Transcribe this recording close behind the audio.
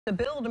The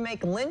bill to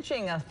make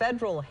lynching a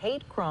federal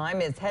hate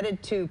crime is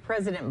headed to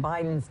President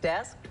Biden's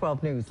desk.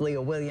 12 News'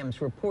 Leah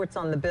Williams reports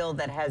on the bill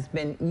that has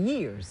been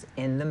years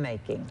in the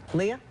making.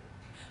 Leah?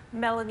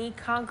 Melanie,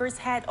 Congress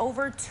had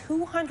over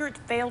 200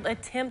 failed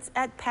attempts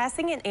at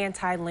passing an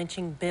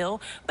anti-lynching bill,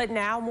 but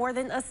now more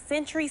than a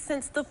century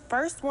since the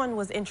first one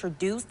was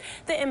introduced,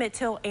 the Emmett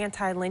Till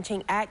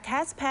Anti-Lynching Act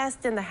has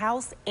passed in the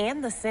House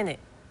and the Senate.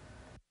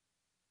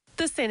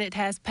 The Senate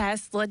has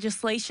passed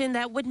legislation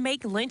that would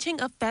make lynching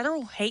a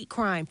federal hate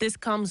crime. This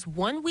comes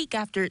 1 week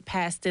after it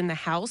passed in the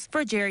House.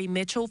 For Jerry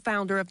Mitchell,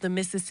 founder of the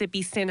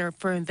Mississippi Center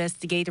for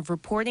Investigative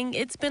Reporting,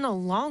 it's been a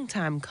long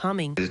time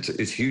coming. It's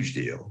a huge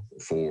deal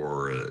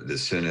for the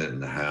Senate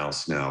and the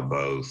House now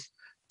both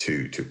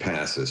to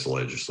pass this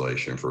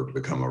legislation for it to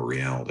become a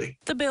reality.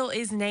 The bill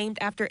is named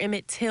after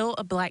Emmett Till,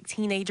 a black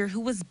teenager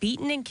who was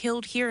beaten and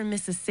killed here in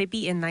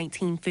Mississippi in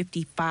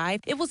 1955.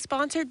 It was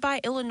sponsored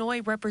by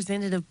Illinois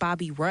Representative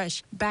Bobby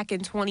Rush. Back in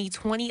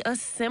 2020, a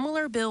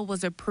similar bill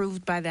was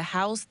approved by the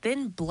House,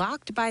 then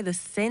blocked by the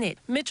Senate.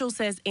 Mitchell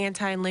says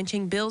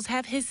anti-lynching bills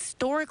have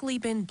historically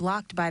been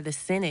blocked by the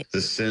Senate.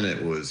 The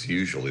Senate was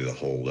usually the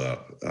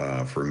holdup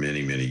for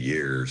many, many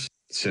years.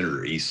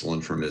 Senator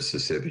Eastland from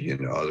Mississippi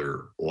and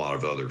a lot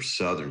of other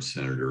Southern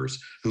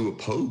senators who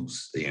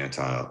opposed the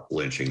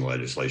anti-lynching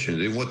legislation.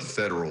 They want the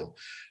federal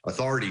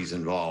authorities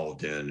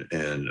involved in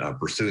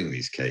pursuing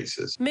these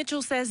cases.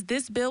 Mitchell says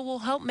this bill will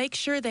help make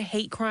sure the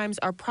hate crimes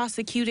are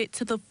prosecuted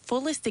to the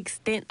fullest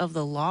extent of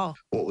the law.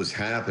 What was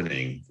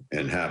happening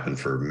and happened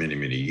for many,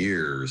 many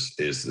years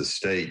is the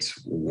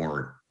states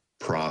weren't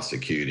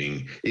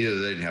prosecuting. Either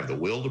they didn't have the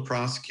will to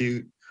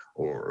prosecute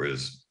or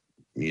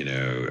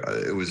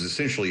it was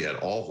essentially had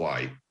all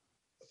white,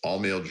 all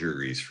male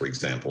juries, for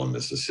example, in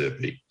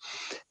Mississippi,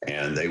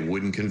 and they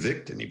wouldn't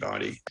convict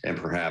anybody. And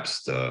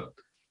perhaps the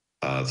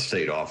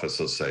state office,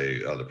 let's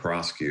say the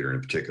prosecutor in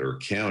a particular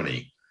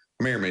county,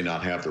 may or may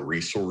not have the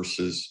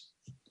resources,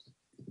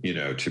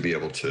 to be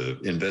able to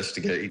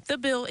investigate. The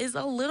bill is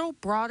a little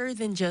broader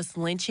than just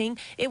lynching.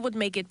 It would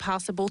make it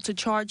possible to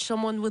charge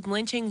someone with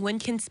lynching when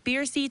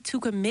conspiracy to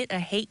commit a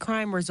hate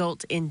crime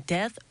results in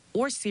death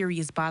or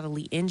serious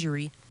bodily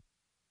injury.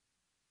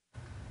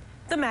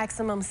 The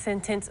maximum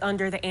sentence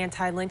under the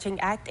Anti-Lynching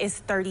Act is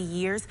 30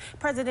 years.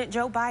 President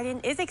Joe Biden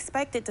is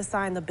expected to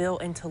sign the bill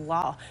into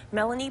law.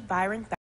 Melanie, Byron.